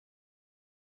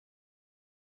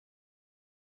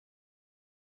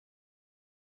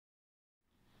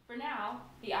For now,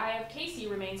 the Eye of Casey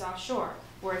remains offshore,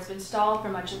 where it's been stalled for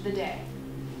much of the day.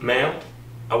 Ma'am,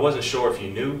 I wasn't sure if you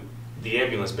knew, the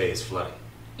ambulance bay is flooding.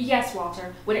 Yes,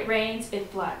 Walter. When it rains, it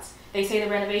floods. They say the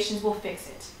renovations will fix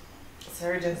it.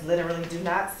 Surgeons literally do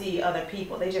not see other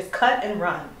people. They just cut and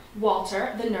run.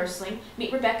 Walter, the nursling,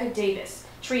 meet Rebecca Davis,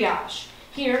 triage.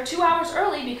 Here 2 hours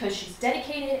early because she's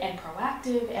dedicated and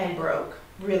proactive And broke.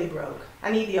 Really broke.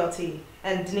 I need the OT.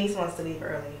 And Denise wants to leave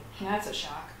early. That's a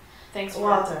shock. Thanks,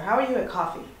 Walter, how are you at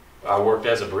coffee? I worked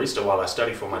as a barista while I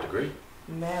studied for my degree.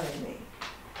 Marry me.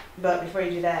 But before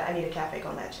you do that, I need a cafe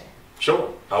con leche.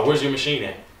 Sure. Where's your machine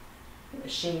at?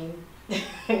 Machine.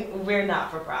 We're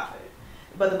not for profit.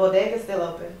 But the bodega's still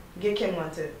open. Give Kim one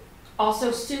too.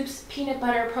 Also soups, peanut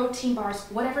butter, protein bars,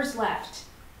 whatever's left.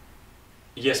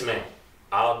 Yes, ma'am.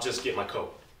 I'll just get my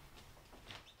coat.